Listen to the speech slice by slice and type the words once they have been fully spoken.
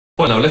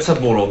Well, now let's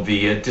have more on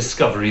the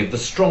discovery of the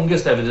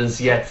strongest evidence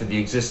yet for the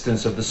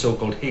existence of the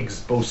so-called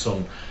Higgs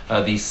boson,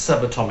 the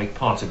subatomic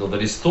particle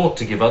that is thought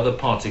to give other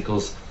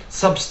particles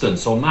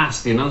substance or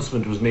mass. The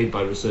announcement was made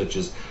by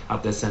researchers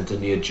at their centre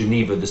near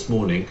Geneva this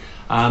morning,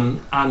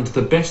 and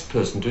the best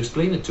person to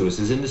explain it to us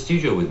is in the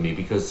studio with me,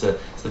 because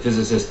it's the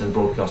physicist and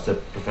broadcaster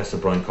Professor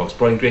Brian Cox.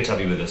 Brian, great to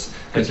have you with us.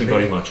 Thank you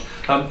very much.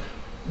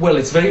 Well,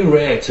 it's very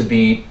rare to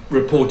be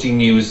reporting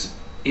news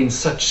in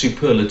such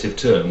superlative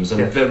terms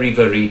and very,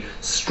 very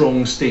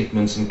strong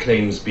statements and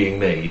claims being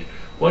made.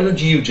 Why don't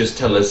you just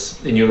tell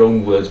us in your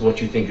own words what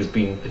you think has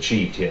been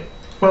achieved here?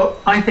 Well,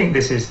 I think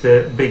this is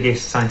the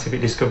biggest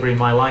scientific discovery in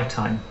my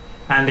lifetime,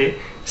 and it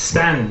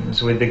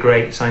stands with the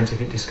great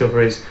scientific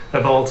discoveries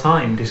of all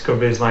time,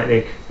 discoveries like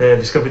the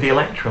discovery of the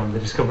electron, the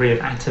discovery of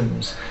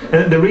atoms.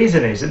 The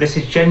reason is that this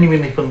is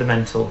genuinely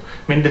fundamental.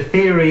 I mean, the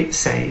theory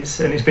says,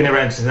 and it's been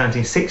around since the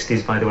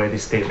 1960s, by the way,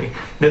 this theory,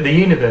 that the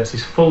universe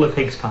is full of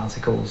Higgs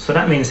particles. So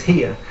that means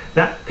here,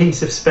 that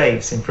piece of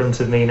space in front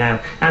of me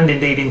now, and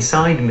indeed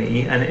inside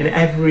me, and in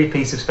every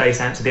piece of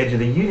space out to the edge of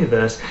the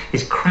universe,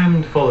 is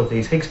crammed full of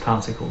these Higgs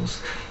particles.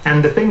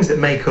 And the things that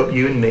make up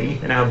you and me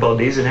and our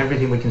bodies and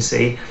everything we can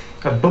see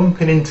are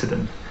bumping into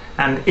them,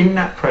 and in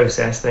that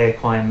process they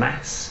acquire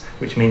mass,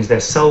 which means they're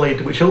solid,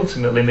 which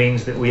ultimately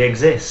means that we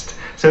exist.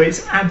 So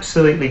it's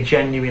absolutely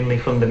genuinely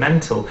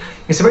fundamental.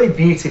 It's a very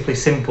beautifully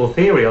simple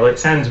theory, although it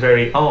sounds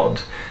very odd,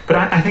 but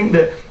I think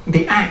that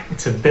the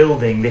act of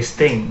building this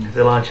thing,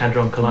 the Large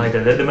Hadron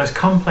Collider, the most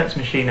complex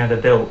machine ever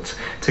built,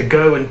 to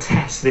go and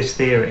test this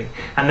theory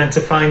and then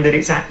to find that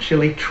it's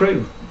actually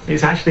true,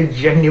 it's actually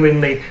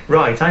genuinely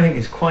right, I think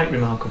is quite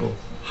remarkable.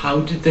 How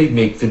did they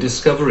make the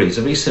discovery? It's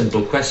a very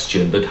simple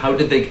question, but how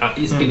did they...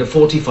 It's been a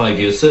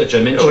 45-year search,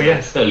 I mentioned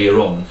that earlier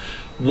on.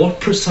 What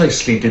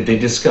precisely did they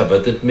discover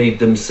that made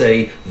them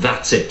say,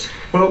 that's it?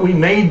 Well, we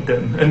made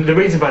them, and the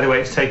reason, by the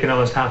way, it's taken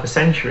almost half a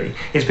century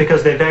is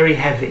because they're very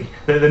heavy.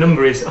 The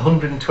number is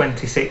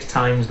 126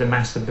 times the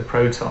mass of the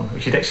proton,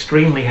 which is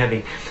extremely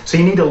heavy. So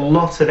you need a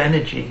lot of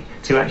energy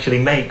to actually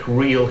make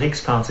real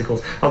Higgs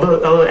particles.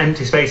 Although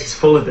empty space is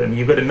full of them,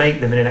 you've got to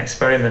make them in an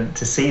experiment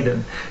to see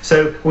them.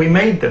 So we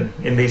made them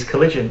in these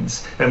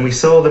collisions, and we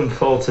saw them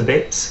fall to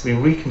bits, we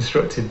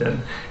reconstructed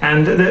them,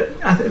 and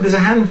there's a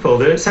handful,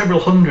 there are several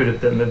hundred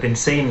of them have been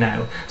seen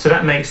now, so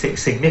that makes it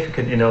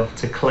significant enough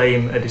to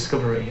claim a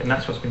discovery. And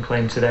that's what's been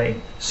claimed today.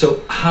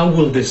 So how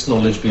will this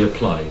knowledge be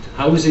applied?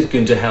 How is it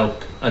going to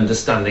help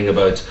understanding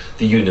about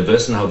the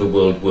universe and how the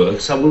world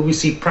works? How will we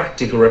see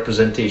practical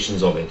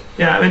representations of it?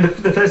 Yeah, I mean,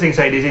 the first thing to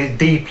say is it is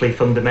deeply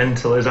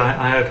fundamental, as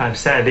I hope I've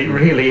said. It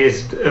really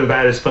is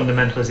about as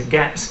fundamental as it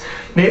gets.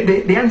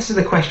 The answer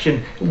to the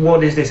question,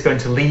 what is this going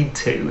to lead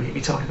to, if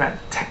you talk about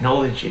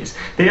technologies,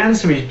 the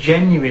answer is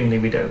genuinely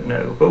we don't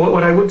know. But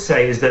what I would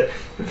say is that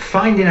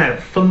finding out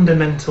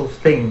fundamental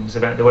things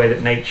about the way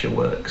that nature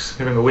works,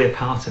 remember we're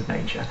part of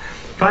nature,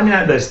 finding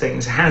out those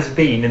things has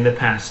been, in the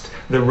past,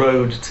 the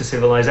road to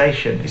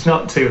civilization. It's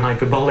not too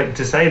hyperbolic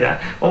to say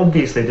that.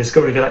 Obviously, the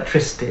discovery of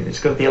electricity, the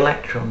discovery of the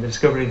electron, the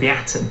discovery of the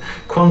atom,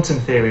 quantum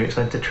theory, which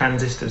led to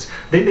transistors.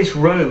 This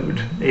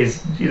road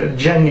is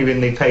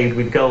genuinely paved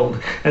with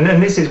gold. And then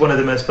this is one of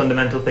the most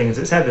fundamental things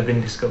that's ever been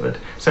discovered.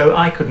 So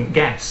I couldn't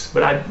guess,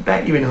 but I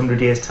bet you in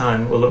 100 years'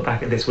 time we'll look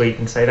back at this week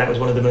and say that was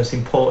one of the most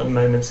important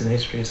moments in the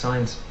history of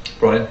science.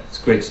 Brian, it's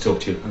great to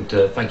talk to you, and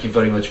thank you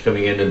very much for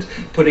coming in and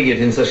putting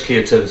it in such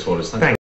clear terms for us. Thanks.